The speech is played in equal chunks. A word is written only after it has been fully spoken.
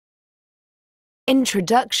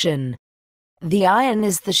Introduction. The Ion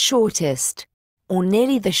is the shortest, or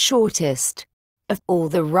nearly the shortest, of all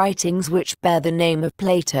the writings which bear the name of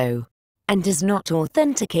Plato, and is not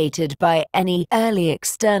authenticated by any early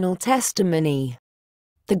external testimony.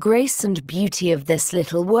 The grace and beauty of this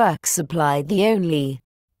little work supply the only,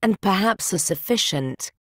 and perhaps a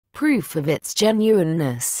sufficient, proof of its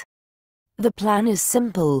genuineness. The plan is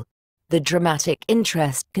simple. The dramatic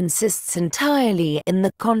interest consists entirely in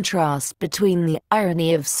the contrast between the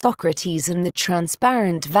irony of Socrates and the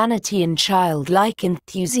transparent vanity and childlike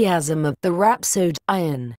enthusiasm of the rhapsode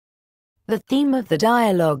Ion. The theme of the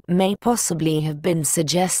dialogue may possibly have been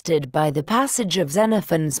suggested by the passage of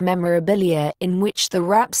Xenophon's Memorabilia in which the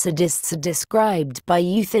rhapsodists are described by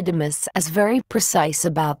Euthydemus as very precise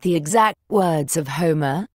about the exact words of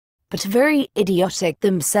Homer, but very idiotic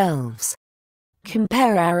themselves.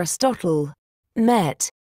 Compare Aristotle. Met.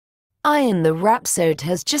 Ion the rhapsode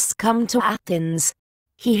has just come to Athens.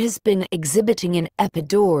 He has been exhibiting in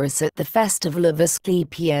Epidaurus at the festival of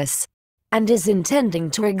Asclepius, and is intending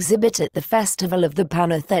to exhibit at the festival of the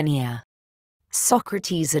Panathenaea.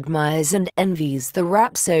 Socrates admires and envies the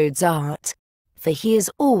rhapsode's art, for he is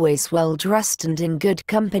always well dressed and in good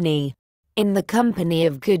company, in the company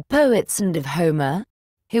of good poets and of Homer,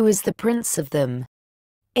 who is the prince of them.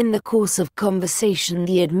 In the course of conversation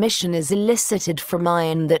the admission is elicited from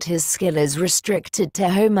Ion that his skill is restricted to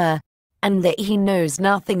Homer, and that he knows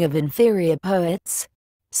nothing of inferior poets,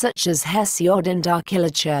 such as Hesiod and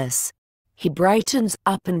Archilochus. He brightens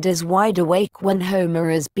up and is wide awake when Homer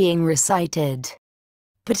is being recited,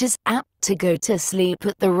 but is apt to go to sleep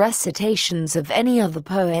at the recitations of any other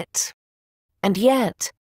poet. And yet,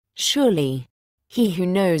 surely, he who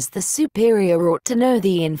knows the superior ought to know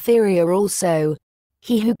the inferior also.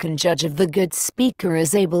 He who can judge of the good speaker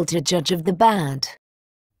is able to judge of the bad.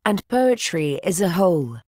 And poetry is a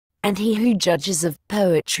whole, and he who judges of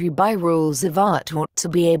poetry by rules of art ought to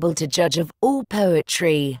be able to judge of all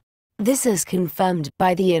poetry. This is confirmed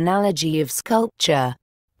by the analogy of sculpture,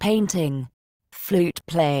 painting, flute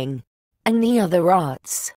playing, and the other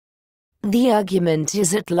arts. The argument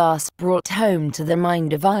is at last brought home to the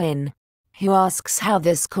mind of Ion, who asks how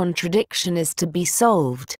this contradiction is to be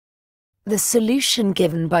solved. The solution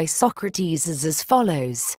given by Socrates is as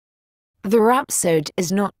follows. The rhapsode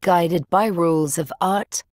is not guided by rules of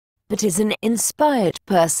art, but is an inspired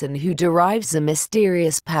person who derives a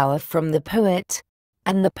mysterious power from the poet,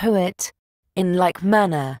 and the poet, in like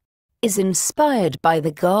manner, is inspired by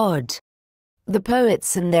the god. The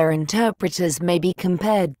poets and their interpreters may be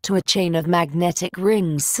compared to a chain of magnetic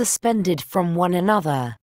rings suspended from one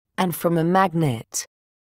another, and from a magnet.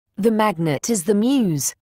 The magnet is the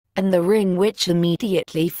muse, and the ring which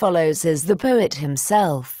immediately follows is the poet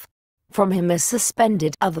himself. From him are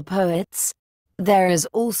suspended other poets. There is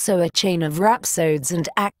also a chain of rhapsodes and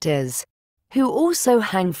actors, who also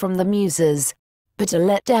hang from the muses, but are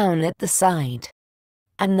let down at the side.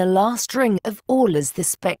 And the last ring of all is the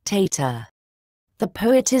spectator. The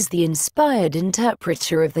poet is the inspired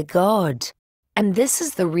interpreter of the god, and this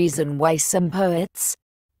is the reason why some poets,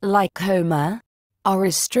 like Homer, are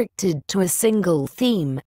restricted to a single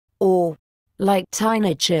theme, or, like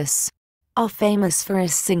Tynnichus, are famous for a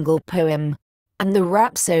single poem, and the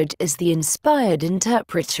rhapsode is the inspired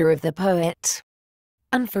interpreter of the poet.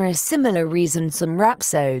 And for a similar reason some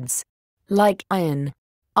rhapsodes, like Ion,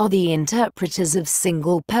 are the interpreters of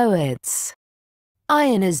single poets.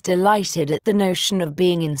 Ion is delighted at the notion of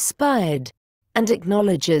being inspired, and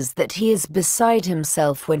acknowledges that he is beside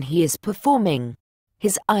himself when he is performing.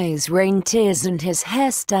 His eyes rain tears and his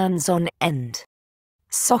hair stands on end.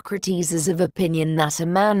 Socrates is of opinion that a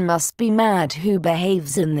man must be mad who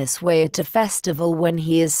behaves in this way at a festival when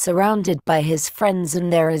he is surrounded by his friends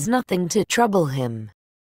and there is nothing to trouble him.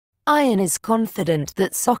 Ion is confident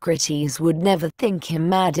that Socrates would never think him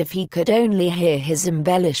mad if he could only hear his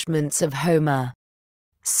embellishments of Homer.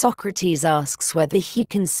 Socrates asks whether he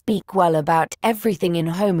can speak well about everything in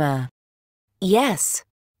Homer. Yes,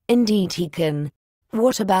 indeed he can.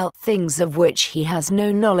 What about things of which he has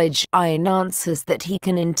no knowledge? Ion answers that he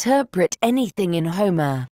can interpret anything in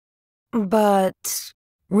Homer. But,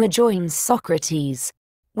 rejoins Socrates,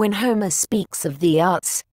 when Homer speaks of the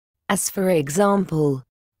arts, as for example,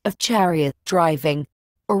 of chariot driving,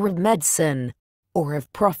 or of medicine, or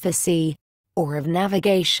of prophecy, or of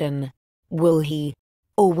navigation, will he,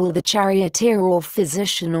 or will the charioteer or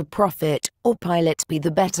physician or prophet or pilot be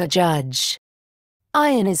the better judge?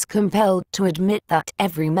 Ion is compelled to admit that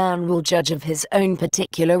every man will judge of his own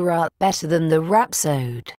particular art better than the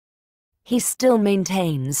rhapsode. He still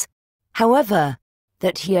maintains, however,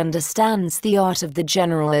 that he understands the art of the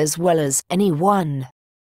general as well as any one.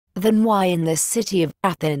 then why in this city of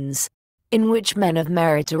Athens, in which men of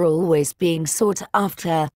merit are always being sought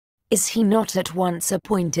after, is he not at once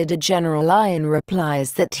appointed a general? Ion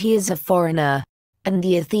replies that he is a foreigner, and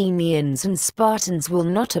the Athenians and Spartans will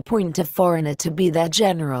not appoint a foreigner to be their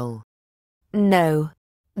general. No,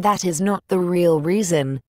 that is not the real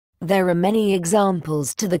reason. There are many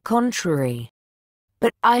examples to the contrary.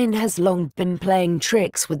 But Ion has long been playing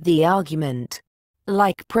tricks with the argument.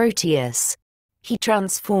 Like Proteus, he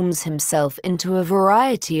transforms himself into a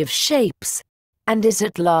variety of shapes, and is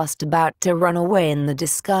at last about to run away in the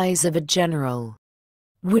disguise of a general.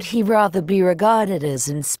 Would he rather be regarded as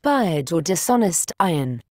inspired or dishonest?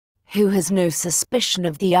 Ion, who has no suspicion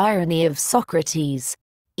of the irony of Socrates,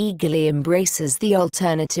 eagerly embraces the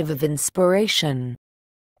alternative of inspiration.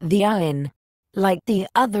 The Ion, like the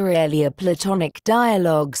other earlier Platonic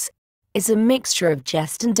dialogues, is a mixture of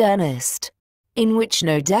jest and earnest, in which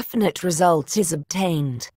no definite result is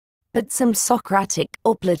obtained, but some Socratic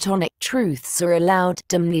or Platonic truths are allowed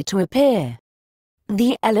dimly to appear.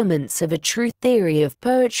 The elements of a true theory of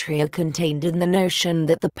poetry are contained in the notion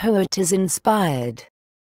that the poet is inspired.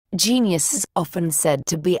 Genius is often said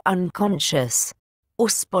to be unconscious, or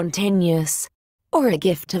spontaneous, or a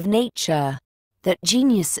gift of nature. That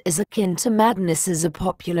genius is akin to madness is a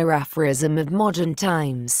popular aphorism of modern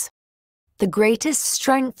times. The greatest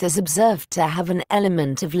strength is observed to have an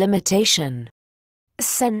element of limitation.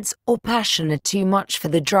 Sense or passion are too much for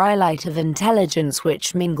the dry light of intelligence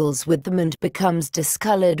which mingles with them and becomes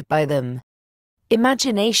discolored by them.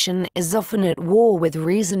 Imagination is often at war with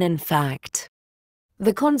reason. In fact,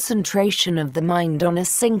 the concentration of the mind on a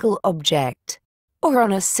single object, or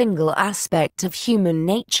on a single aspect of human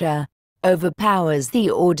nature, overpowers the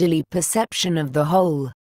orderly perception of the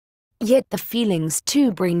whole. Yet the feelings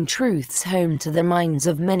too bring truths home to the minds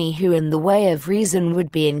of many who in the way of reason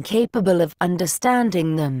would be incapable of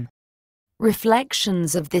understanding them.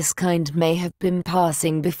 Reflections of this kind may have been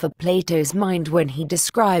passing before Plato's mind when he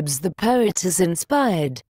describes the poet as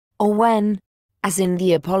inspired, or when, as in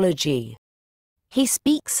the Apology, he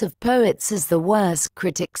speaks of poets as the worst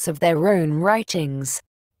critics of their own writings.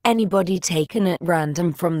 Anybody taken at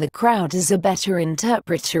random from the crowd is a better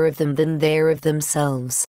interpreter of them than they are of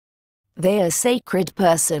themselves. They are sacred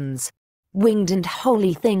persons, winged and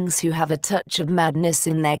holy things who have a touch of madness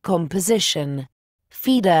in their composition,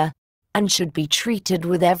 Phaedra, and should be treated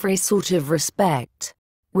with every sort of respect.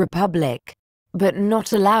 Republic, but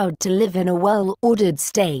not allowed to live in a well-ordered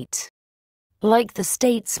state. Like the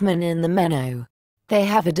statesmen in the Meno, they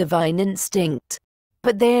have a divine instinct,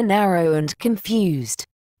 but they are narrow and confused.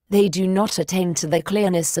 They do not attain to the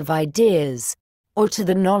clearness of ideas, or to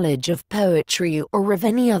the knowledge of poetry or of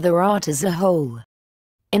any other art as a whole.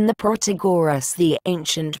 In the Protagoras, the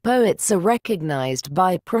ancient poets are recognized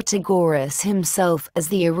by Protagoras himself as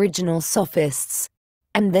the original sophists,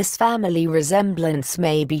 and this family resemblance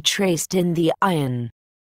may be traced in the Ion.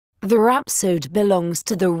 The rhapsode belongs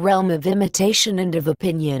to the realm of imitation and of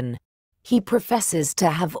opinion. He professes to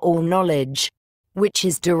have all knowledge, which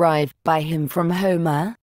is derived by him from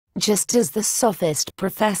Homer, just as the sophist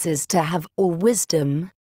professes to have all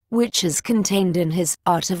wisdom, which is contained in his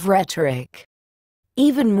art of rhetoric.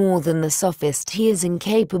 Even more than the sophist, he is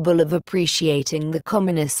incapable of appreciating the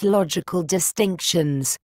commonest logical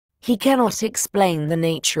distinctions. He cannot explain the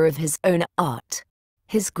nature of his own art.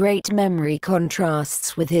 His great memory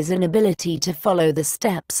contrasts with his inability to follow the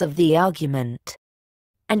steps of the argument.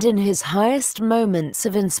 And in his highest moments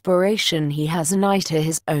of inspiration he has an eye to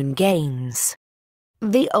his own gains.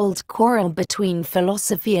 The old quarrel between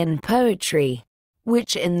philosophy and poetry,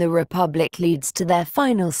 which in the Republic leads to their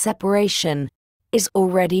final separation, is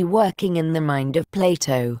already working in the mind of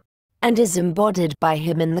Plato, and is embodied by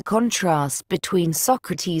him in the contrast between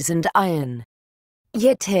Socrates and Ion.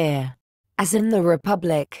 Yet here, as in the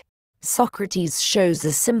Republic, Socrates shows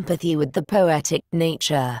a sympathy with the poetic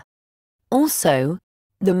nature. Also,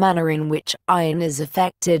 the manner in which Ion is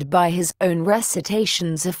affected by his own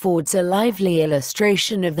recitations affords a lively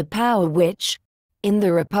illustration of the power which, in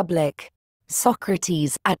the Republic,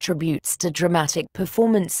 Socrates attributes to dramatic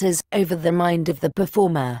performances over the mind of the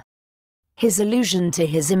performer. His allusion to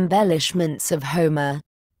his embellishments of Homer,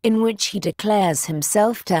 in which he declares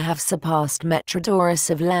himself to have surpassed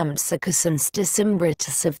Metrodorus of Lampsacus and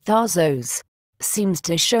Stesimbrotus of Thasos, seems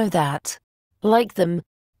to show that, like them,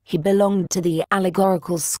 he belonged to the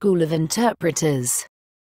allegorical school of interpreters.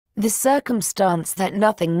 The circumstance that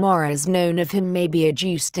nothing more is known of him may be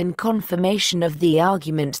adduced in confirmation of the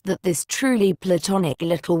argument that this truly Platonic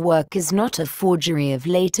little work is not a forgery of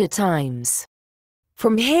later times.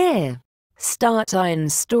 From here, start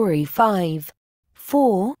Ion's story 5,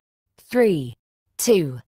 4, 3,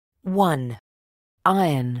 2, 1.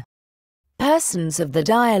 Iron. Persons of the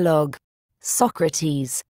dialogue.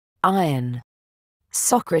 Socrates. Iron.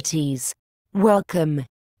 Socrates. Welcome.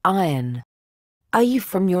 Iron. Are you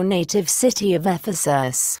from your native city of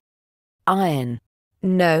Ephesus? Iron.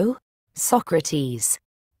 No, Socrates,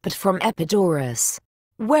 but from Epidaurus,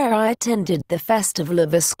 where I attended the festival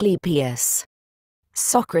of Asclepius.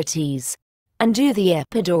 Socrates. And do the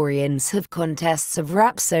Epidaurians have contests of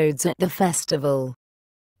rhapsodes at the festival?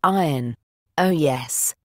 Iron. Oh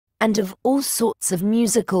yes. And of all sorts of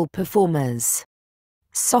musical performers.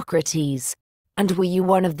 Socrates. And were you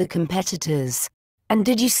one of the competitors? And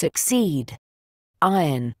did you succeed?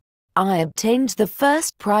 Iron. I obtained the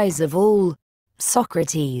first prize of all.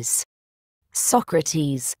 Socrates.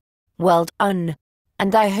 Socrates. Well done.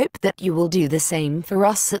 And I hope that you will do the same for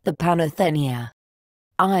us at the Panathenaea.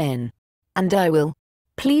 Iron. And I will,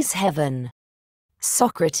 please heaven.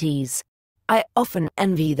 Socrates. I often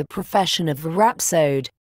envy the profession of a rhapsode.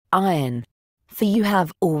 Iron. For you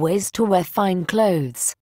have always to wear fine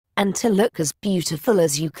clothes, and to look as beautiful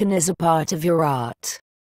as you can as a part of your art.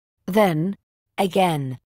 Then,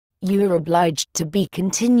 again, you are obliged to be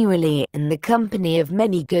continually in the company of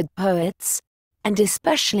many good poets, and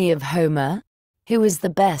especially of Homer, who is the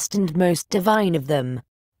best and most divine of them,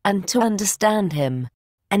 and to understand him,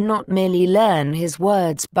 and not merely learn his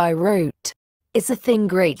words by rote, is a thing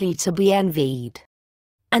greatly to be envied.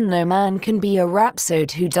 And no man can be a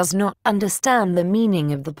rhapsode who does not understand the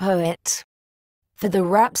meaning of the poet. For the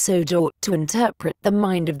rhapsode ought to interpret the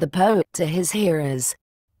mind of the poet to his hearers,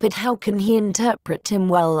 but how can he interpret him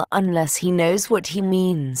well unless he knows what he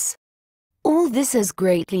means? All this is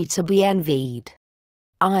greatly to be envied.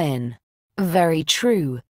 Iron. Very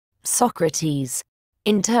true, Socrates.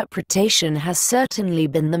 Interpretation has certainly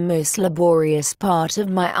been the most laborious part of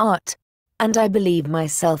my art, and I believe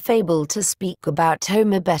myself able to speak about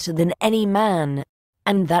Homer better than any man,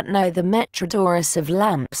 and that neither Metrodorus of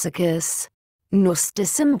Lampsacus, nor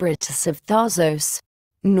Stacymbritus of Tharsos,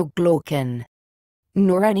 nor Glaucon,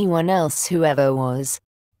 nor anyone else who ever was,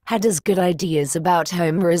 had as good ideas about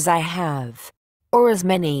Homer as I have, or as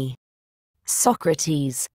many.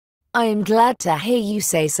 Socrates. I am glad to hear you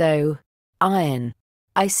say so. Iron.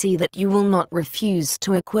 I see that you will not refuse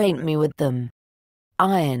to acquaint me with them.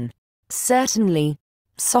 Iron. Certainly,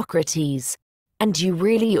 Socrates, and you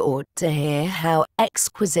really ought to hear how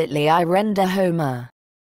exquisitely I render Homer.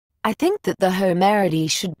 I think that the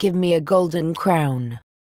Homeridae should give me a golden crown.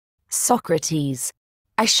 Socrates.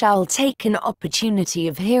 I shall take an opportunity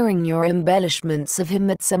of hearing your embellishments of him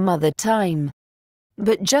at some other time.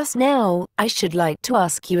 But just now, I should like to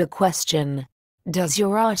ask you a question. Does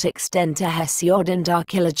your art extend to Hesiod and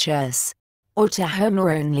Archilochus, or to Homer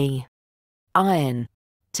only? Iron.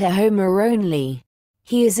 To Homer only.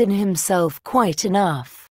 He is in himself quite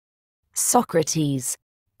enough. Socrates.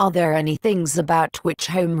 Are there any things about which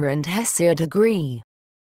Homer and Hesiod agree?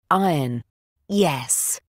 Iron.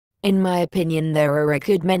 Yes. In my opinion there are a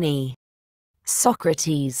good many.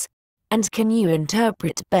 Socrates. And can you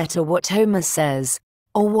interpret better what Homer says,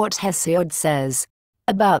 or what Hesiod says,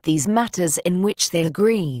 about these matters in which they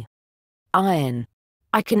agree? Iron.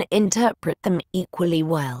 I can interpret them equally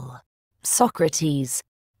well, Socrates,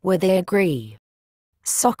 where they agree.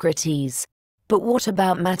 Socrates. But what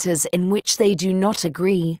about matters in which they do not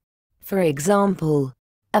agree? For example,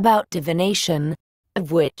 about divination,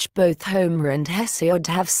 of which both Homer and Hesiod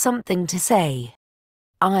have something to say.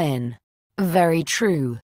 Iron. Very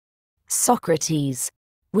true. Socrates.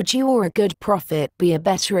 Would you or a good prophet be a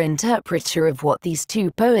better interpreter of what these two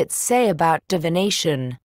poets say about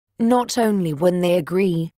divination, not only when they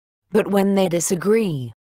agree, but when they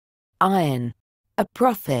disagree? Iron. A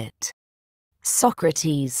prophet.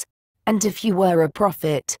 Socrates. And if you were a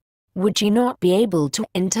prophet, would you not be able to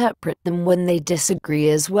interpret them when they disagree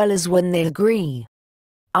as well as when they agree?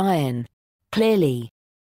 Iron. Clearly.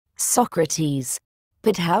 Socrates.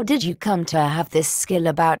 But how did you come to have this skill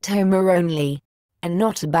about Homer only, and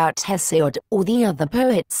not about Hesiod or the other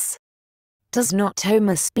poets? Does not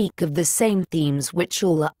Homer speak of the same themes which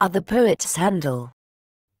all other poets handle?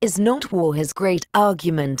 Is not war his great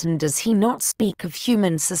argument, and does he not speak of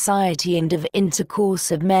human society and of intercourse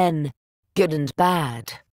of men, good and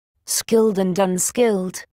bad, skilled and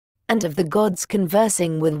unskilled, and of the gods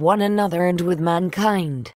conversing with one another and with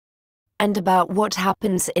mankind, and about what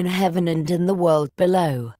happens in heaven and in the world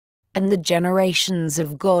below, and the generations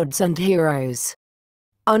of gods and heroes?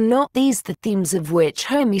 Are not these the themes of which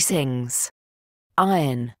Homer sings?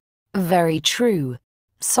 Iron. Very true,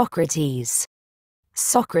 Socrates.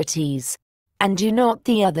 Socrates. And do not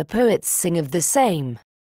the other poets sing of the same?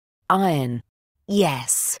 Iron.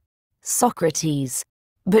 Yes, Socrates.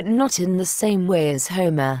 but not in the same way as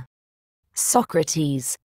Homer.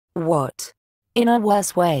 Socrates. What? In a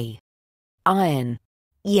worse way? Iron.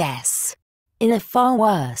 Yes. In a far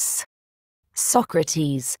worse.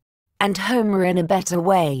 Socrates. And Homer in a better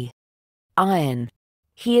way? Iron.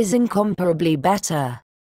 He is incomparably better.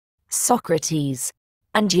 Socrates.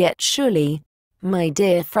 And yet surely, my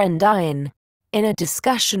dear friend Iron, in a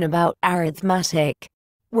discussion about arithmetic,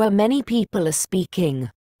 where many people are speaking,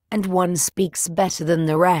 and one speaks better than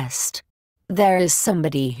the rest, there is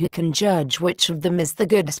somebody who can judge which of them is the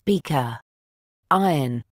good speaker.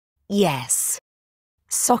 Iron. Yes.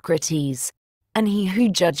 Socrates. And he who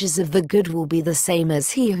judges of the good will be the same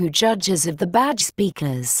as he who judges of the bad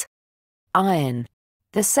speakers. Iron.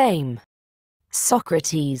 The same.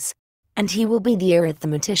 Socrates. And he will be the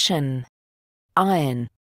arithmetician. Iron.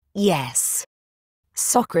 Yes.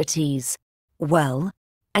 Socrates. Well,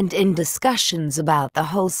 and in discussions about the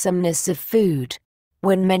wholesomeness of food,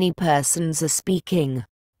 when many persons are speaking,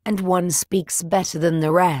 and one speaks better than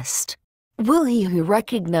the rest, will he who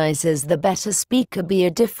recognizes the better speaker be a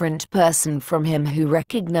different person from him who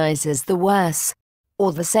recognizes the worse,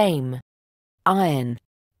 or the same? Iron.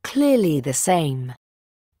 Clearly the same.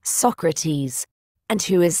 Socrates. And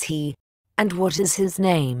who is he, and what is his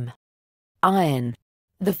name? Iron.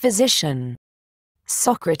 The physician.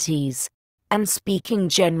 Socrates. And speaking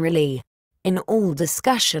generally, in all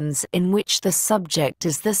discussions in which the subject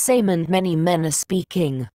is the same and many men are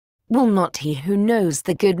speaking, will not he who knows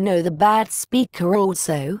the good know the bad speaker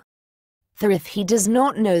also? For if he does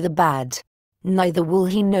not know the bad, neither will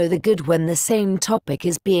he know the good when the same topic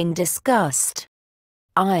is being discussed.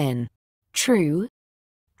 Iron. True.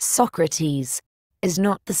 Socrates. Is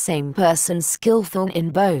not the same person skillful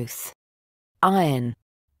in both? Iron.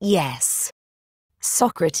 Yes.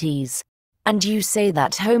 Socrates. And you say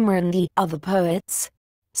that Homer and the other poets,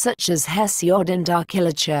 such as Hesiod and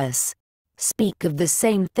Archilochus, speak of the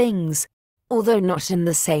same things, although not in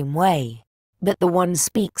the same way, but the one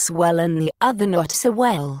speaks well and the other not so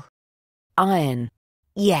well? Iron.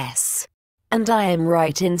 Yes. And I am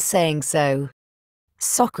right in saying so.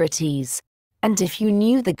 Socrates. And if you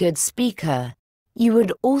knew the good speaker, you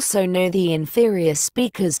would also know the inferior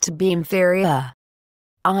speakers to be inferior.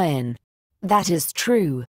 Iron. That is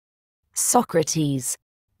true. Socrates.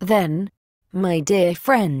 Then, my dear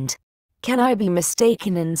friend, can I be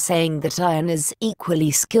mistaken in saying that Iron is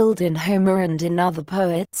equally skilled in Homer and in other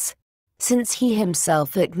poets, since he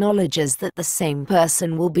himself acknowledges that the same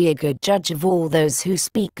person will be a good judge of all those who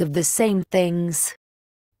speak of the same things,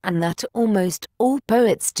 and that almost all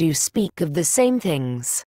poets do speak of the same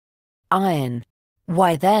things? Iron.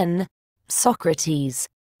 Why then, Socrates,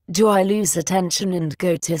 do I lose attention and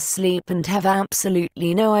go to sleep and have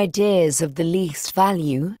absolutely no ideas of the least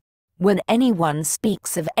value, when anyone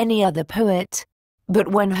speaks of any other poet, but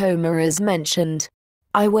when Homer is mentioned,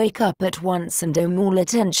 I wake up at once and am all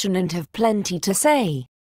attention and have plenty to say?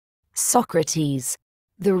 Socrates.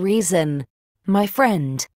 The reason, my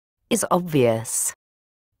friend, is obvious.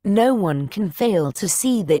 No one can fail to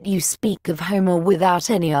see that you speak of Homer without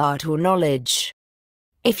any art or knowledge.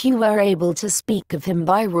 If you were able to speak of him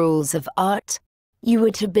by rules of art, you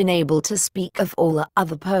would have been able to speak of all the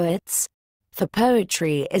other poets, for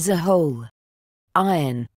poetry is a whole.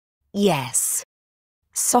 Iron. Yes.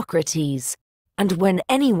 Socrates. And when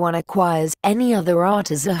anyone acquires any other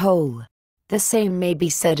art as a whole, the same may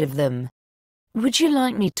be said of them. Would you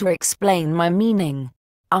like me to explain my meaning?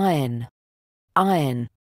 Iron. Iron.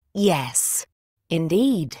 Yes.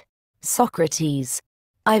 Indeed, Socrates.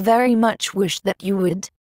 I very much wish that you would,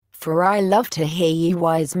 for I love to hear ye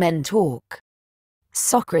wise men talk.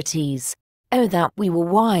 Socrates. Oh, that we were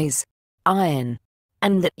wise, Iron,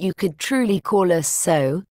 and that you could truly call us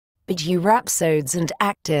so, but you rhapsodes and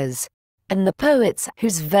actors, and the poets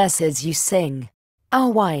whose verses you sing,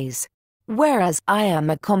 are wise, whereas I am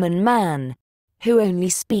a common man, who only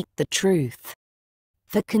speak the truth.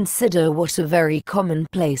 For consider what a very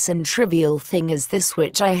commonplace and trivial thing is this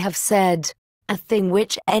which I have said, a thing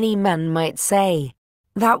which any man might say,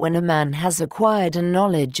 that when a man has acquired a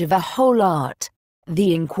knowledge of a whole art,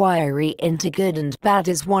 the inquiry into good and bad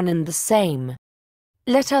is one and the same.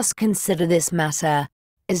 Let us consider this matter.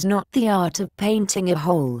 Is not the art of painting a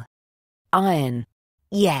whole? Iron.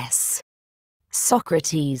 Yes.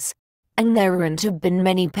 Socrates. And there aren't have been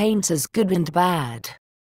many painters good and bad?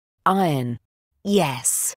 Iron.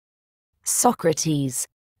 Yes. Socrates.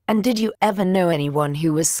 And did you ever know anyone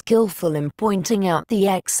who was skillful in pointing out the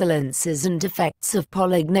excellences and defects of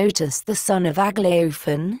Polygnotus the son of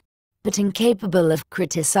Aglaophon, but incapable of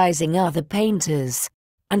criticizing other painters,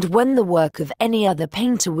 and when the work of any other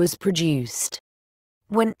painter was produced,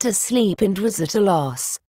 went to sleep and was at a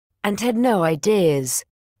loss, and had no ideas,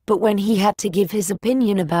 but when he had to give his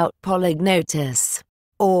opinion about Polygnotus,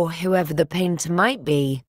 or whoever the painter might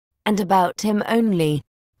be, and about him only,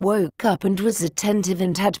 woke up and was attentive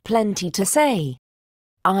and had plenty to say.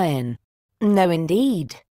 Iron. No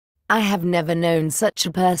indeed. I have never known such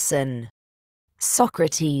a person.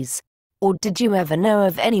 Socrates. Or did you ever know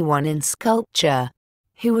of anyone in sculpture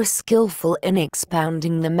who was skillful in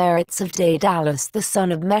expounding the merits of Daedalus the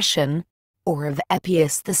son of Mesion, or of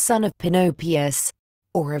Eppius the son of Panopeus,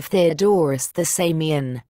 or of Theodorus the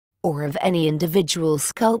Samian, or of any individual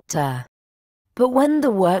sculptor? But when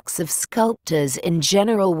the works of sculptors in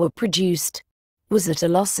general were produced, was at a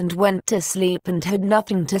loss and went to sleep and had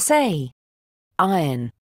nothing to say.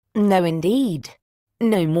 Iron. No indeed.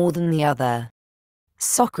 No more than the other.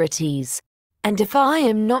 Socrates. And if I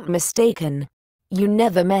am not mistaken, you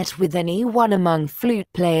never met with any one among flute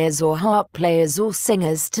players or harp players or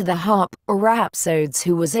singers to the harp or rhapsodes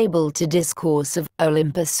who was able to discourse of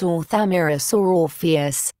Olympus or Thamyris or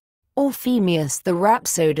Orpheus, or Phemius the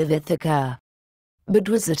rhapsode of Ithaca, but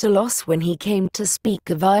was at a loss when he came to speak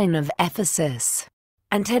of Ion of Ephesus,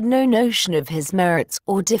 and had no notion of his merits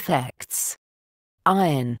or defects.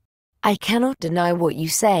 Ion. I cannot deny what you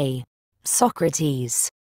say, Socrates.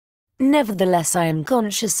 Nevertheless I am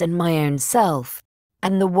conscious in my own self,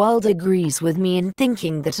 and the world agrees with me in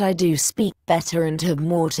thinking that I do speak better and have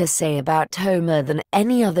more to say about Homer than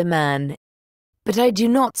any other man. But I do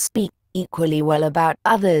not speak equally well about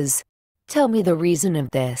others. Tell me the reason of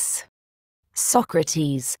this.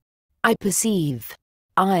 Socrates. I perceive.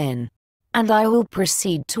 Ion. And I will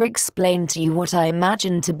proceed to explain to you what I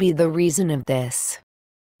imagine to be the reason of this.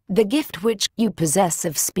 The gift which you possess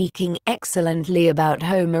of speaking excellently about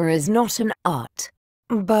Homer is not an art,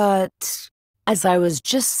 but, as I was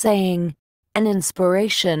just saying, an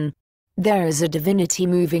inspiration. There is a divinity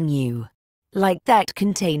moving you, like that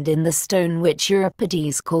contained in the stone which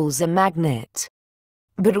Euripides calls a magnet,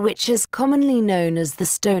 but which is commonly known as the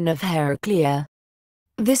stone of Heraclea.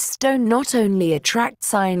 This stone not only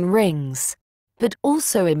attracts iron rings, but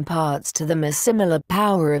also imparts to them a similar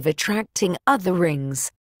power of attracting other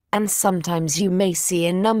rings, and sometimes you may see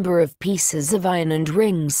a number of pieces of iron and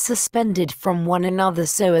rings suspended from one another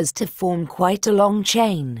so as to form quite a long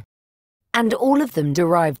chain. And all of them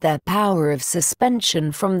derive their power of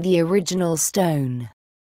suspension from the original stone.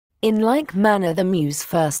 In like manner the Muse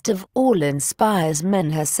first of all inspires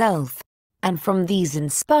men herself, and from these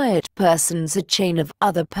inspired persons a chain of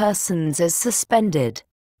other persons is suspended,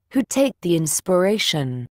 who take the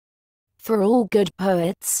inspiration. For all good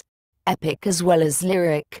poets, epic as well as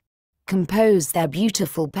lyric, compose their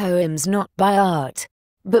beautiful poems not by art,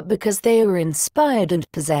 but because they are inspired and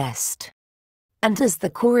possessed. And as the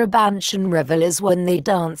Corybantian revelers when they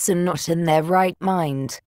dance are not in their right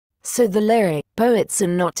mind, so the lyric poets are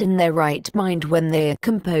not in their right mind when they are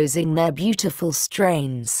composing their beautiful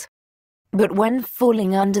strains. But when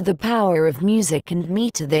falling under the power of music and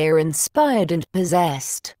meter they are inspired and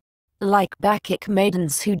possessed, like Bacchic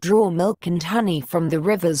maidens who draw milk and honey from the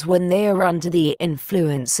rivers when they are under the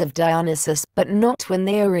influence of Dionysus but not when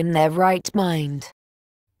they are in their right mind.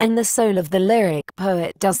 And the soul of the lyric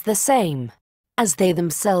poet does the same, as they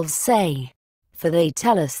themselves say, for they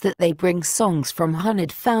tell us that they bring songs from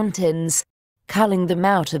honeyed fountains, culling them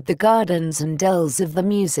out of the gardens and dells of the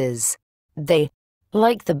Muses. They,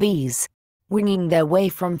 like the bees, winging their way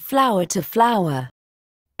from flower to flower.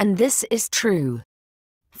 And this is true.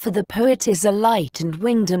 For the poet is a light and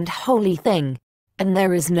winged and holy thing, and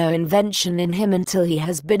there is no invention in him until he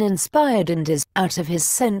has been inspired and is out of his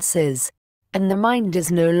senses, and the mind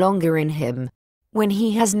is no longer in him, when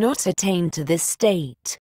he has not attained to this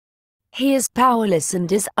state. He is powerless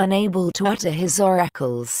and is unable to utter his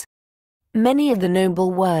oracles. Many are the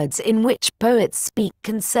noble words in which poets speak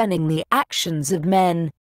concerning the actions of men,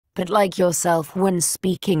 but like yourself when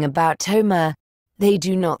speaking about Homer, they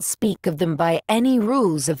do not speak of them by any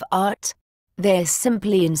rules of art. They are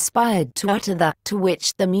simply inspired to utter that to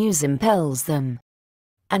which the muse impels them.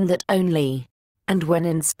 And that only, and when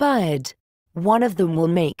inspired, one of them will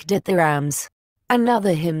make dithyrambs,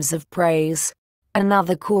 another hymns of praise,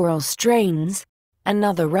 another choral strains,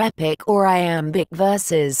 another epic or iambic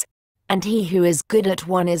verses, and he who is good at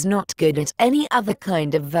one is not good at any other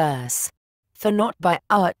kind of verse. For not by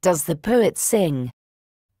art does the poet sing,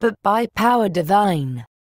 but by power divine.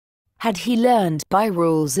 Had he learned by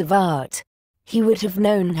rules of art, he would have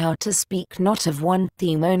known how to speak not of one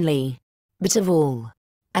theme only, but of all,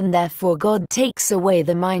 and therefore God takes away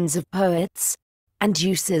the minds of poets, and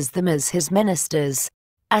uses them as his ministers,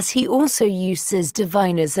 as he also uses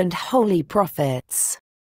diviners and holy prophets.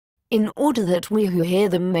 in order that we who hear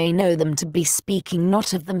them may know them to be speaking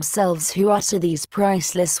not of themselves who utter these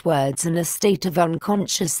priceless words in a state of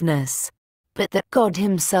unconsciousness, but that God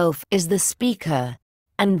Himself is the speaker,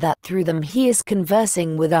 and that through them He is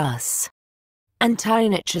conversing with us.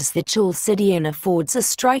 Antiochus the Chalcidian affords a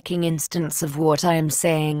striking instance of what I am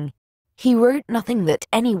saying. He wrote nothing that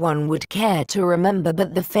anyone would care to remember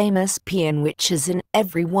but the famous paean which is in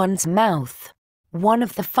everyone's mouth, one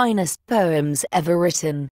of the finest poems ever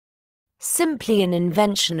written. Simply an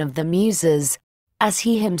invention of the Muses, as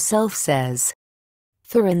he himself says.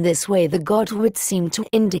 For in this way the god would seem to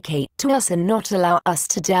indicate to us and not allow us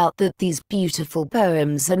to doubt that these beautiful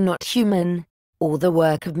poems are not human, or the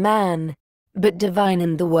work of man, but divine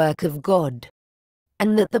and the work of God.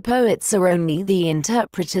 And that the poets are only the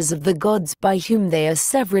interpreters of the gods by whom they are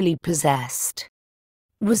severally possessed.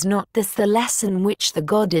 Was not this the lesson which the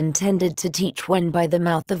god intended to teach when by the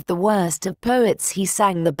mouth of the worst of poets he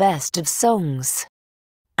sang the best of songs?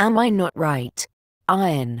 Am I not right?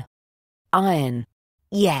 Iron.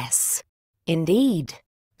 Yes. Indeed.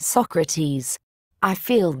 Socrates, I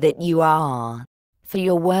feel that you are. For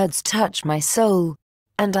your words touch my soul,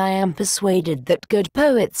 and I am persuaded that good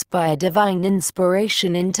poets by a divine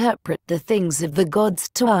inspiration interpret the things of the gods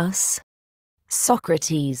to us.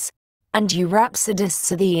 Socrates, and you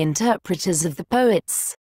rhapsodists are the interpreters of the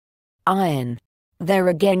poets. Iron. There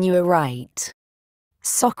again you are right.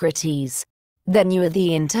 Socrates, then you are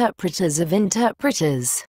the interpreters of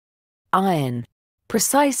interpreters. Iron.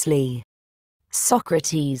 Precisely.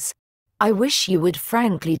 Socrates, I wish you would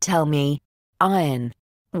frankly tell me, Iron,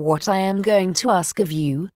 what I am going to ask of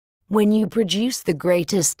you, when you produce the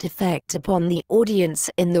greatest effect upon the audience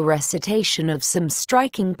in the recitation of some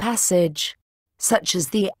striking passage, such as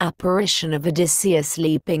the apparition of Odysseus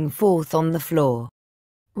leaping forth on the floor,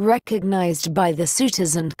 recognized by the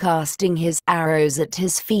suitors and casting his arrows at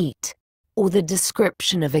his feet, or the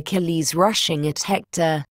description of Achilles rushing at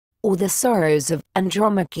Hector, or the sorrows of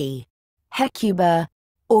Andromache, Hecuba,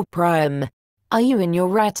 or Priam, are you in your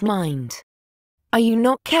right mind? Are you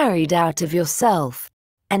not carried out of yourself,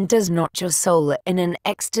 and does not your soul in an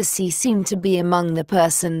ecstasy seem to be among the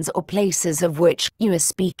persons or places of which you are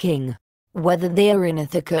speaking, whether they are in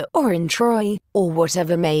Ithaca or in Troy, or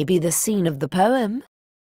whatever may be the scene of the poem?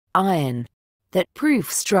 Iron. That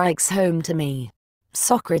proof strikes home to me,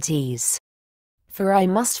 Socrates. For I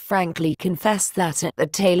must frankly confess that at the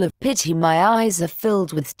tale of pity my eyes are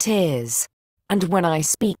filled with tears, and when I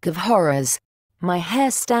speak of horrors, my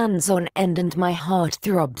hair stands on end and my heart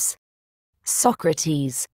throbs.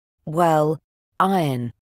 Socrates, well,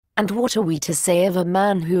 Iron, and what are we to say of a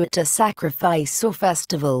man who at a sacrifice or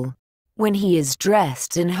festival, when he is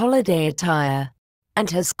dressed in holiday attire, and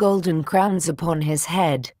has golden crowns upon his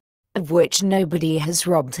head, of which nobody has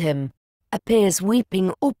robbed him, appears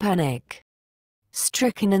weeping or panic,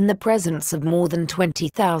 stricken in the presence of more than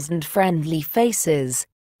 20,000 friendly faces,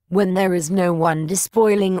 when there is no one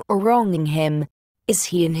despoiling or wronging him, is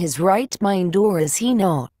he in his right mind or is he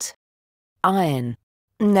not? Iron.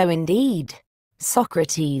 No indeed,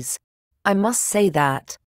 Socrates. I must say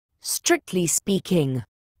that, strictly speaking,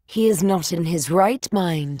 he is not in his right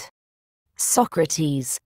mind.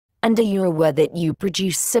 Socrates. And are you aware that you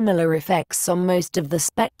produce similar effects on most of the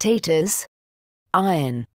spectators?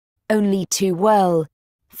 Iron. Only too well,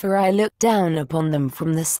 for I look down upon them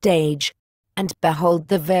from the stage, and behold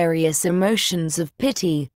the various emotions of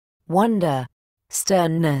pity, wonder,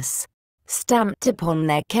 sternness, stamped upon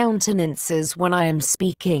their countenances when I am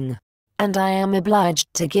speaking, and I am obliged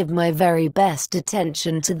to give my very best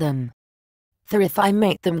attention to them. For if I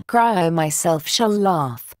make them cry I myself shall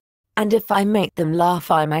laugh, and if I make them laugh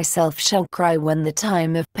I myself shall cry when the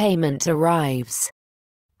time of payment arrives.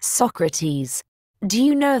 Socrates, do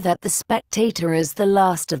you know that the spectator is the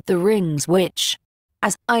last of the rings which,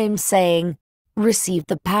 as I am saying, receive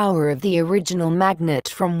the power of the original magnet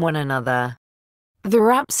from one another? The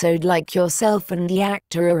rhapsode like yourself and the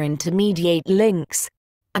actor are intermediate links,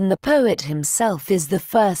 and the poet himself is the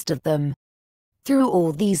first of them. Through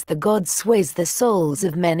all these the god sways the souls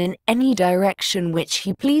of men in any direction which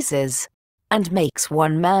he pleases, and makes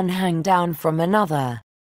one man hang down from another.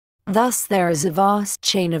 Thus there is a vast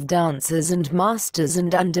chain of dancers and masters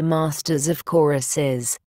and undermasters of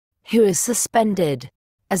choruses, who are suspended,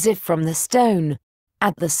 as if from the stone,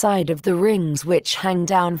 at the side of the rings which hang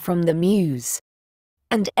down from the muse.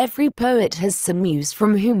 And every poet has some muse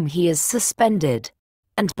from whom he is suspended,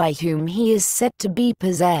 and by whom he is said to be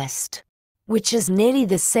possessed, which is nearly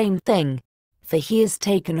the same thing, for he is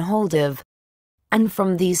taken hold of. And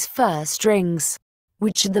from these first rings,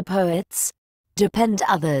 which are the poets, depend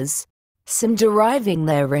others, some deriving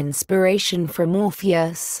their inspiration from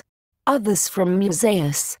Orpheus, others from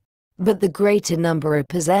Musaeus, but the greater number are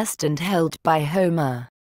possessed and held by Homer,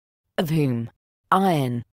 of whom,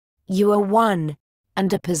 Ion, you are one,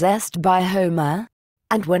 and are possessed by Homer,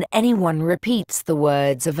 and when anyone repeats the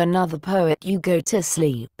words of another poet you go to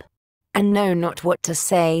sleep, and know not what to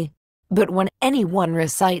say, but when anyone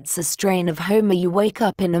recites a strain of Homer you wake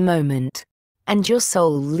up in a moment, and your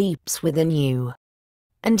soul leaps within you.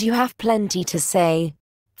 And you have plenty to say,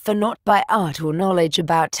 for not by art or knowledge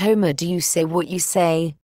about Homer do you say what you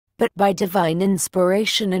say, but by divine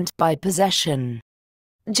inspiration and by possession.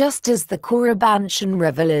 Just as the Corybantian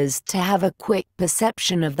revelers to have a quick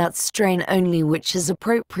perception of that strain only which is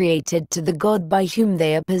appropriated to the god by whom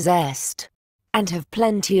they are possessed, and have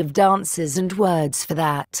plenty of dances and words for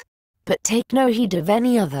that, but take no heed of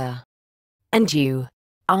any other. And you,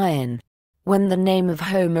 Ion, when the name of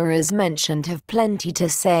Homer is mentioned have plenty to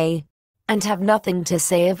say, and have nothing to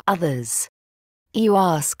say of others. You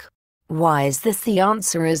ask, why is this? The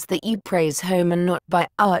answer is that you praise Homer not by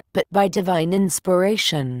art but by divine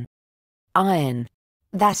inspiration. Ion,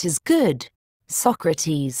 that is good,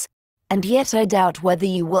 Socrates, and yet I doubt whether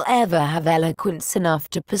you will ever have eloquence enough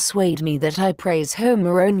to persuade me that I praise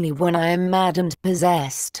Homer only when I am mad and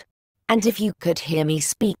possessed. And if you could hear me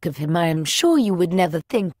speak of him I am sure you would never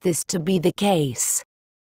think this to be the case.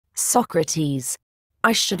 Socrates,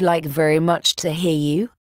 I should like very much to hear you,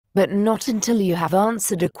 but not until you have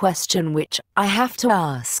answered a question which I have to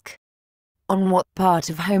ask. On what part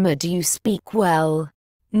of Homer do you speak well?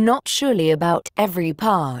 Not surely about every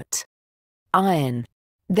part. Ion,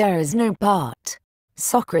 there is no part,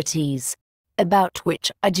 Socrates, about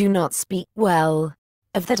which I do not speak well,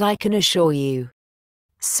 of that I can assure you.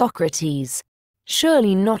 Socrates,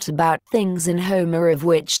 surely not about things in Homer of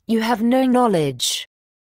which you have no knowledge.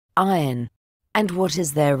 Ion, and what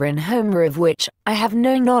is there in Homer of which I have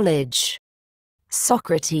no knowledge?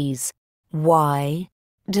 Socrates, why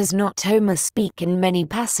does not Homer speak in many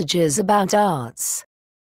passages about arts?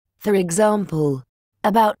 For example,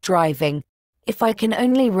 about driving. If I can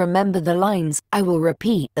only remember the lines I will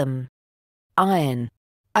repeat them. Ion,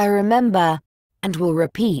 I remember, and will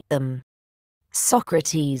repeat them.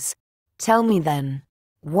 Socrates, tell me then,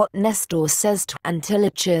 what Nestor says to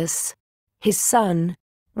Antilochus, his son,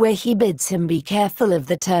 where he bids him be careful of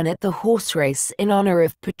the turn at the horse race in honor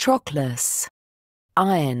of Patroclus.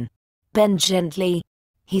 Ion, bend gently,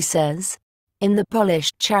 he says, in the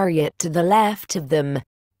polished chariot to the left of them,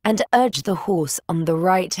 and urge the horse on the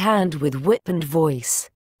right hand with whip and voice,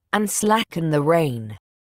 and slacken the rein.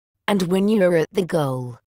 And when you are at the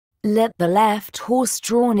goal, let the left horse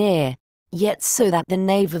draw near, yet so that the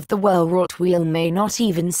nave of the well-wrought wheel may not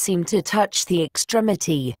even seem to touch the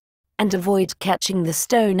extremity, and avoid catching the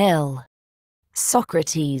stone ill.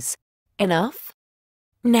 Socrates, enough?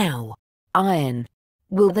 Now, Ion,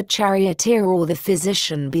 will the charioteer or the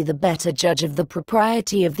physician be the better judge of the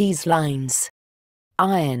propriety of these lines?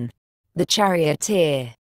 Ion, the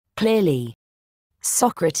charioteer, clearly.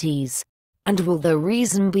 Socrates, and will the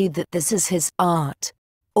reason be that this is his art,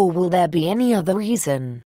 or will there be any other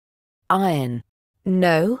reason? Ion,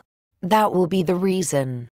 no, that will be the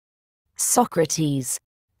reason. Socrates,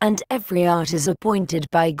 and every art is appointed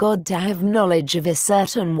by God to have knowledge of a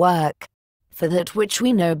certain work, for that which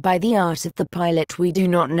we know by the art of the pilot we do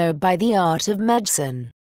not know by the art of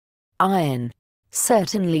medicine. Ion,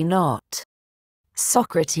 certainly not.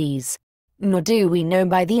 Socrates, nor do we know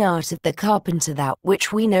by the art of the carpenter that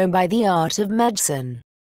which we know by the art of medicine.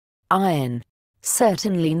 Ion,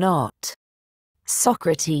 certainly not.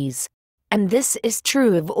 Socrates, and this is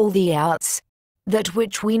true of all the arts, that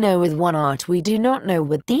which we know with one art we do not know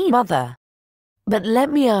with the other. But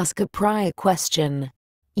let me ask a prior question.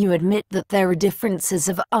 You admit that there are differences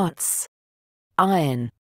of arts?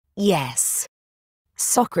 Ion, yes.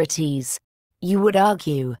 Socrates, you would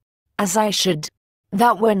argue, as I should,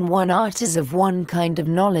 that when one art is of one kind of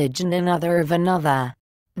knowledge and another of another,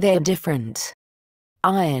 they are different.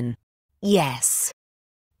 Ion, yes.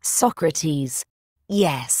 Socrates,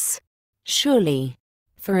 yes. Surely,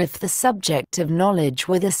 for if the subject of knowledge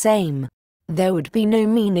were the same, there would be no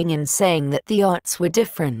meaning in saying that the arts were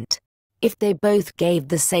different, if they both gave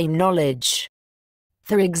the same knowledge.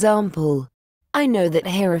 For example, I know that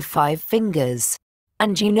here are 5 fingers,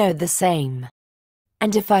 and you know the same.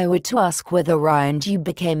 And if I were to ask whether I and you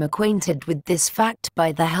became acquainted with this fact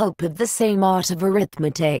by the help of the same art of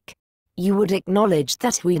arithmetic, you would acknowledge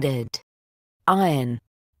that we did. Ion,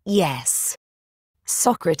 yes.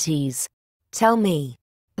 Socrates, tell me,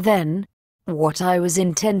 then, what I was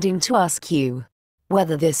intending to ask you,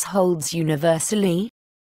 whether this holds universally?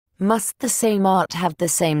 Must the same art have the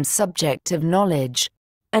same subject of knowledge,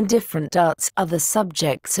 and different arts are the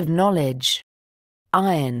subjects of knowledge.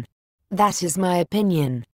 Iron. That is my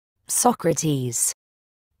opinion. Socrates.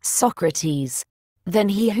 Socrates. Then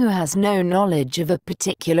he who has no knowledge of a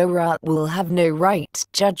particular art will have no right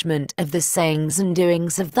judgment of the sayings and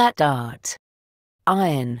doings of that art.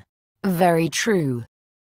 Iron. Very true.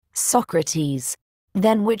 Socrates.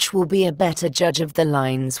 Then which will be a better judge of the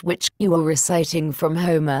lines which you are reciting from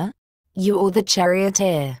Homer? You or the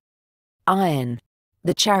charioteer? Iron.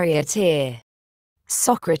 The charioteer.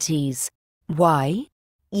 Socrates. Why?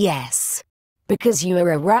 Yes. Because you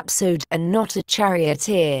are a rhapsode and not a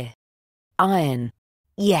charioteer. Iron.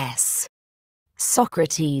 Yes.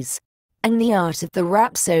 Socrates. And the art of the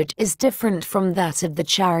rhapsode is different from that of the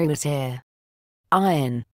charioteer.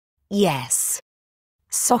 Iron. Yes.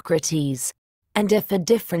 Socrates. And if a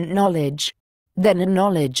different knowledge, then a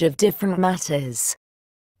knowledge of different matters.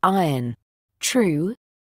 Iron. True.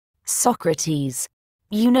 Socrates.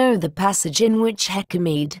 You know the passage in which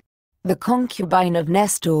Hecamede, the concubine of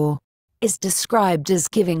Nestor, is described as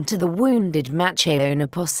giving to the wounded Machaon an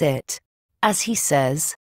apposite, as he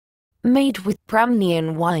says, made with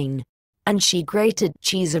Pramnian wine, and she grated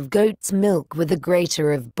cheese of goat's milk with a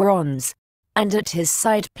grater of bronze, and at his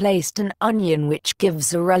side placed an onion which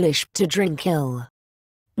gives a relish to drink ill.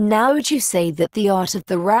 Now would you say that the art of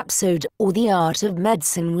the rhapsode or the art of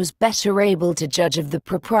medicine was better able to judge of the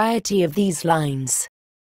propriety of these lines?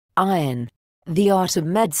 Iron. The art of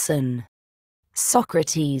medicine.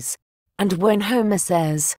 Socrates. And when Homer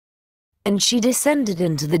says, and she descended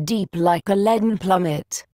into the deep like a leaden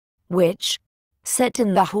plummet, which, set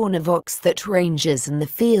in the horn of ox that ranges in the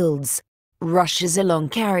fields, rushes along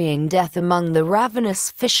carrying death among the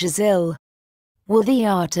ravenous fishes ill. Will the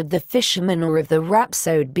art of the fisherman or of the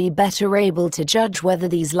rhapsode be better able to judge whether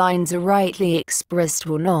these lines are rightly expressed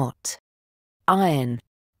or not? Iron.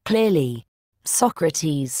 Clearly.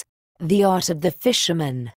 Socrates. The art of the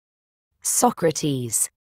fisherman. Socrates.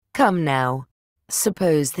 Come now.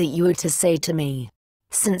 Suppose that you were to say to me,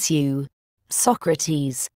 since you,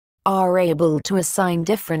 Socrates, are able to assign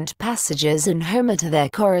different passages in Homer to their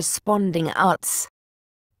corresponding arts,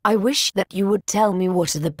 I wish that you would tell me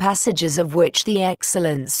what are the passages of which the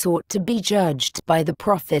excellence ought to be judged by the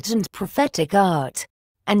prophet and prophetic art,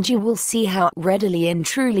 and you will see how readily and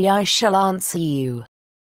truly I shall answer you.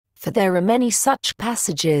 For there are many such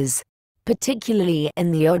passages, particularly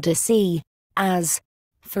in the Odyssey, as,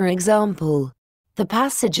 for example, the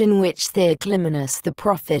passage in which Theoclymenus the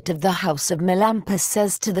prophet of the house of Melampus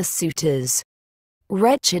says to the suitors,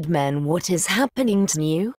 "Wretched men, what is happening to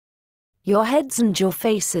you? Your heads and your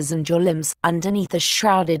faces and your limbs underneath are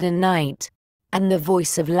shrouded in night, and the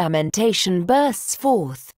voice of lamentation bursts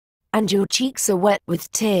forth, and your cheeks are wet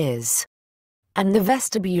with tears. And the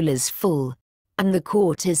vestibule is full, and the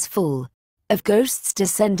court is full, of ghosts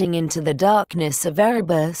descending into the darkness of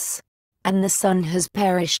Erebus, and the sun has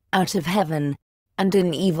perished out of heaven, and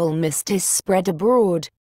an evil mist is spread abroad."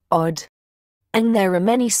 Odd. And there are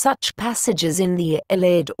many such passages in the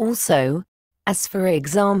Iliad also, as for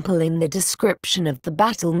example in the description of the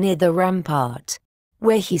battle near the rampart,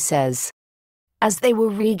 where he says, as they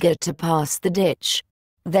were eager to pass the ditch,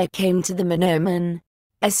 there came to them an omen,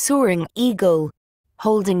 a soaring eagle,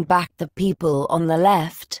 holding back the people on the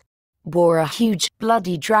left, bore a huge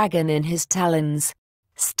bloody dragon in his talons,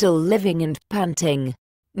 still living and panting,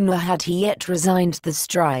 nor had he yet resigned the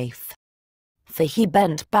strife. For he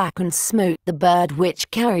bent back and smote the bird which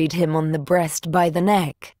carried him on the breast by the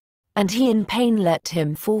neck, and he in pain let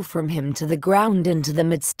him fall from him to the ground into the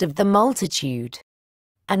midst of the multitude.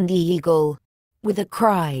 And the eagle, with a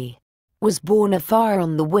cry, was borne afar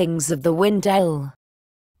on the wings of the wind ill.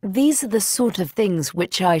 These are the sort of things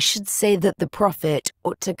which I should say that the prophet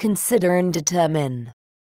ought to consider and determine.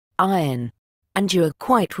 Iron. And you are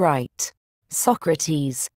quite right,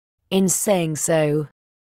 Socrates, in saying so.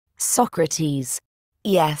 Socrates.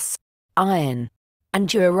 Yes, Iron.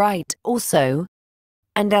 And you are right also.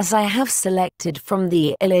 And as I have selected from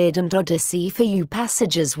the Iliad and Odyssey for you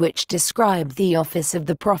passages which describe the office of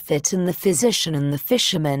the prophet and the physician and the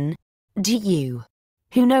fisherman, do you,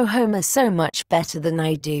 who know Homer so much better than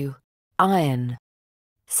I do, Iron,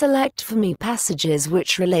 select for me passages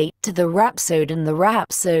which relate to the rhapsode and the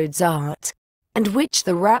rhapsode's art, and which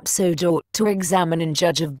the rhapsode ought to examine and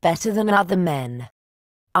judge of better than other men.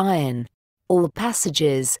 Iron. All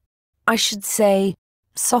passages, I should say,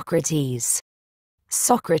 Socrates.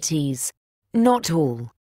 Socrates. Not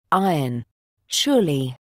all, Iron.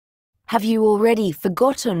 Surely. Have you already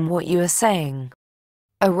forgotten what you are saying?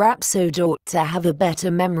 A rhapsode ought to have a better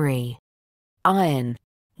memory. Iron.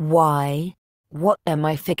 Why? What am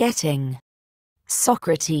I forgetting?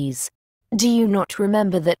 Socrates. Do you not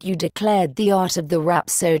remember that you declared the art of the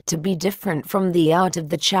rhapsode to be different from the art of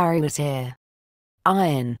the charioteer?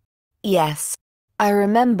 Iron. Yes, I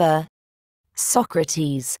remember.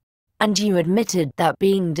 Socrates. And you admitted that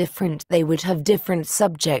being different they would have different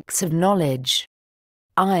subjects of knowledge.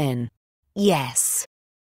 Iron. Yes.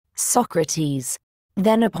 Socrates.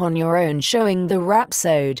 Then upon your own showing the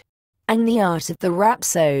rhapsode, and the art of the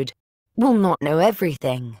rhapsode, will not know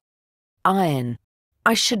everything. Iron.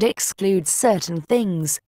 I should exclude certain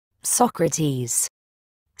things, Socrates.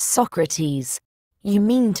 Socrates. You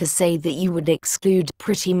mean to say that you would exclude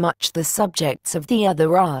pretty much the subjects of the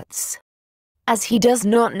other arts? As he does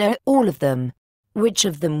not know all of them, which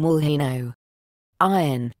of them will he know?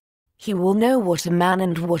 Iron. He will know what a man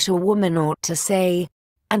and what a woman ought to say,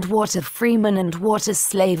 and what a freeman and what a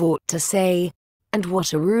slave ought to say, and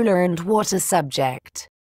what a ruler and what a subject.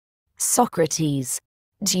 Socrates.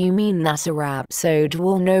 Do you mean that a rhapsode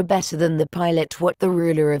will know better than the pilot what the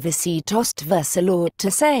ruler of a sea-tossed vessel ought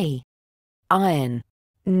to say? Iron.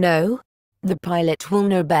 No, the pilot will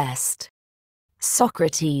know best.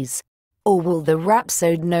 Socrates. Or will the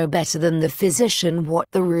rhapsode know better than the physician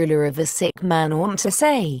what the ruler of a sick man ought to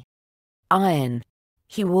say? Iron.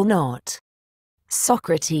 He will not.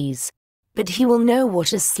 Socrates. But he will know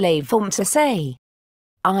what a slave ought to say.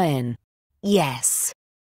 Iron. Yes.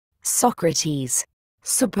 Socrates.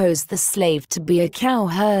 Suppose the slave to be a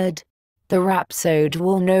cowherd. The rhapsode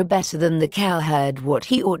will know better than the cowherd what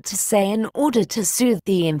he ought to say in order to soothe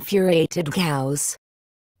the infuriated cows.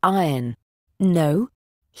 Iron. No,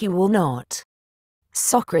 he will not.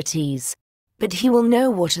 Socrates. But he will know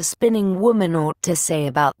what a spinning woman ought to say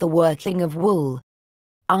about the working of wool.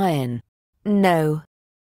 Iron. No.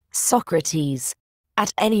 Socrates.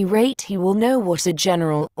 At any rate he will know what a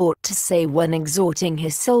general ought to say when exhorting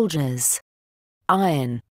his soldiers.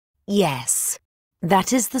 Iron. Yes.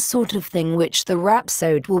 That is the sort of thing which the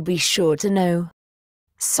rhapsode will be sure to know.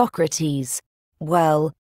 Socrates.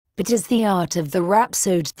 Well, but is the art of the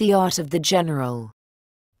rhapsode the art of the general?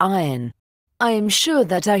 Iron. I am sure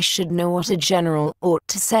that I should know what a general ought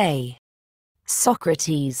to say.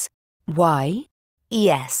 Socrates. Why?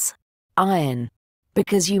 Yes. Iron.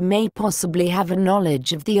 Because you may possibly have a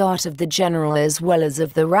knowledge of the art of the general as well as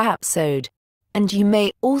of the rhapsode, and you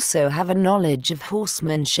may also have a knowledge of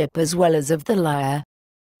horsemanship as well as of the lyre.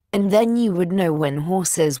 And then you would know when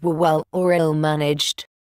horses were well or ill managed.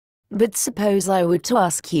 But suppose I were to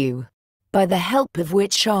ask you, by the help of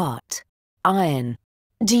which art, Iron,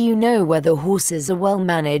 do you know whether horses are well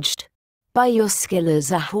managed? By your skill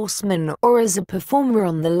as a horseman or as a performer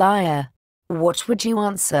on the lyre? What would you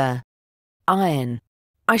answer? Iron.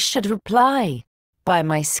 I should reply, by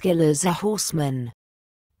my skill as a horseman.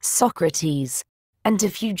 Socrates. And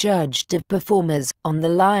if you judged of performers on the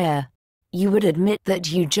lyre, you would admit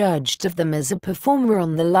that you judged of them as a performer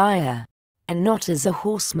on the lyre, and not as a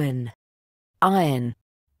horseman. Iron.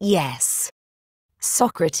 Yes.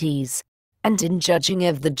 Socrates. And in judging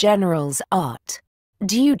of the general's art,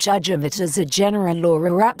 do you judge of it as a general or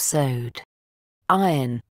a rhapsode?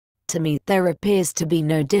 Iron. To me there appears to be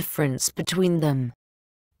no difference between them.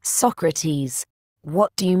 Socrates.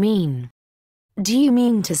 What do you mean? Do you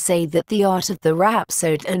mean to say that the art of the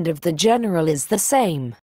rhapsode and of the general is the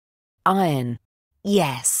same? Iron.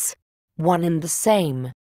 Yes. One and the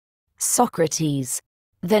same. Socrates.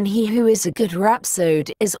 Then he who is a good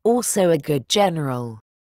rhapsode is also a good general.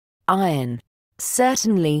 Iron.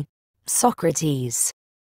 Certainly, Socrates.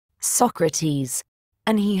 Socrates.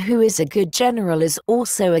 And he who is a good general is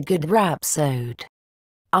also a good rhapsode.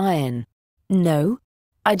 Iron. No,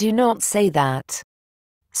 I do not say that.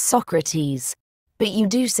 Socrates. But you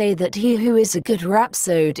do say that he who is a good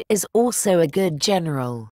rhapsode is also a good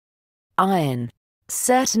general. Iron.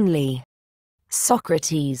 Certainly.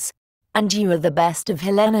 Socrates. And you are the best of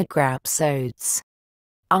Hellenic rhapsodes.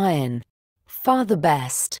 Iron. Far the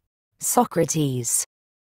best. Socrates.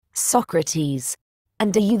 Socrates.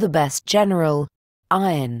 And are you the best general?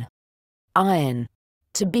 Iron. Iron.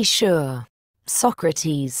 To be sure.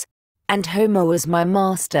 Socrates. And Homer was my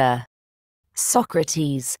master.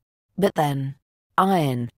 Socrates. But then,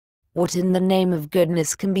 Iron, what in the name of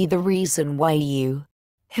goodness can be the reason why you,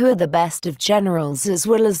 who are the best of generals as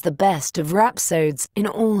well as the best of rhapsodes in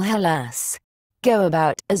all Hellas, go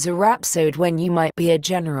about as a rhapsode when you might be a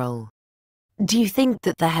general? Do you think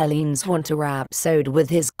that the Hellenes want a rhapsode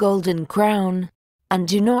with his golden crown, and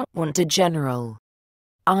do not want a general?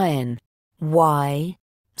 Iron. Why?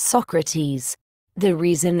 Socrates. The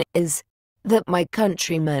reason is that my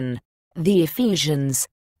countrymen, the Ephesians,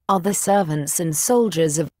 are the servants and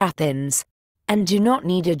soldiers of Athens, and do not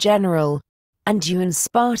need a general, and you in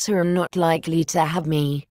Sparta are not likely to have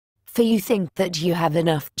me, for you think that you have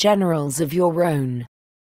enough generals of your own.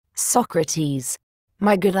 Socrates,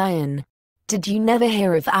 my good Ion, did you never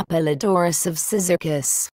hear of Apollodorus of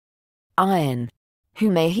Cyzicus? Ion, who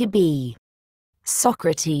may he be?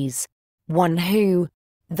 Socrates, one who,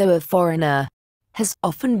 though a foreigner, has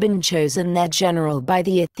often been chosen their general by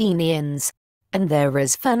the Athenians, and there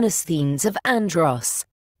is Phanesthenes of Andros,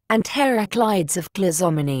 and Heraclides of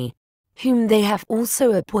Clazomenae, whom they have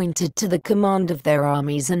also appointed to the command of their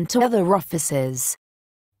armies and to other offices.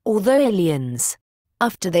 Although aliens,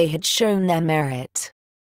 after they had shown their merit.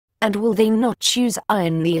 And will they not choose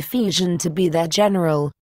Ion the Ephesian to be their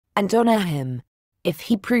general, and honor him, if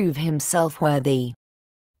he prove himself worthy?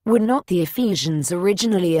 Were not the Ephesians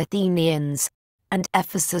originally Athenians, and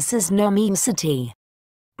Ephesus is no mean city?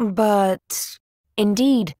 But,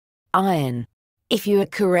 indeed, Ion, if you are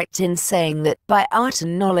correct in saying that by art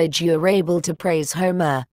and knowledge you are able to praise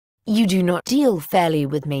Homer, you do not deal fairly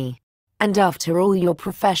with me, and after all your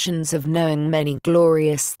professions of knowing many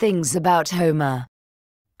glorious things about Homer,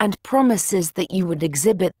 and promises that you would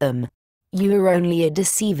exhibit them, you are only a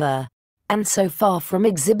deceiver, and so far from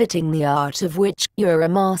exhibiting the art of which you are a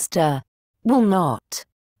master, will not,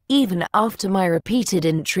 even after my repeated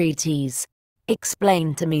entreaties,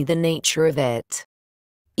 explain to me the nature of it.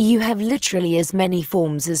 You have literally as many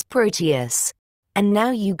forms as Proteus, and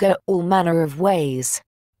now you go all manner of ways,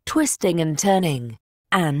 twisting and turning,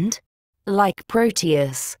 and, like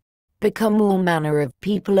Proteus, become all manner of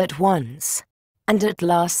people at once, and at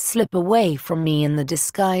last slip away from me in the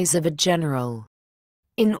disguise of a general,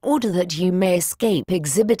 in order that you may escape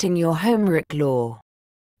exhibiting your Homeric lore.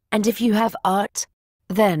 And if you have art,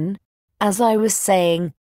 then, as I was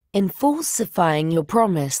saying, in falsifying your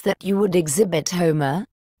promise that you would exhibit Homer,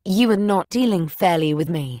 you are not dealing fairly with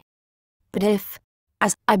me. But if,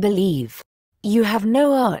 as I believe, you have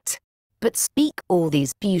no art, but speak all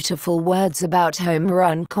these beautiful words about Homer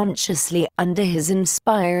unconsciously under his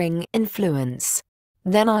inspiring influence,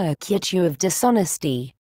 then I accuse you of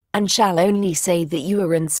dishonesty, and shall only say that you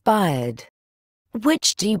are inspired.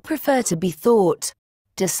 Which do you prefer to be thought,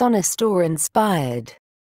 dishonest or inspired?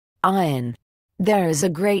 Ion, there is a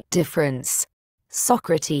great difference,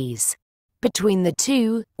 Socrates, between the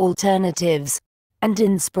two alternatives, and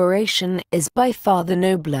inspiration is by far the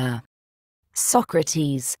nobler.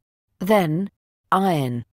 Socrates, then,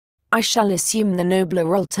 Ion, I shall assume the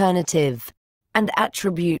nobler alternative, and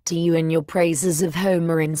attribute to you in your praises of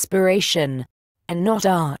Homer inspiration, and not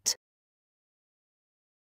art.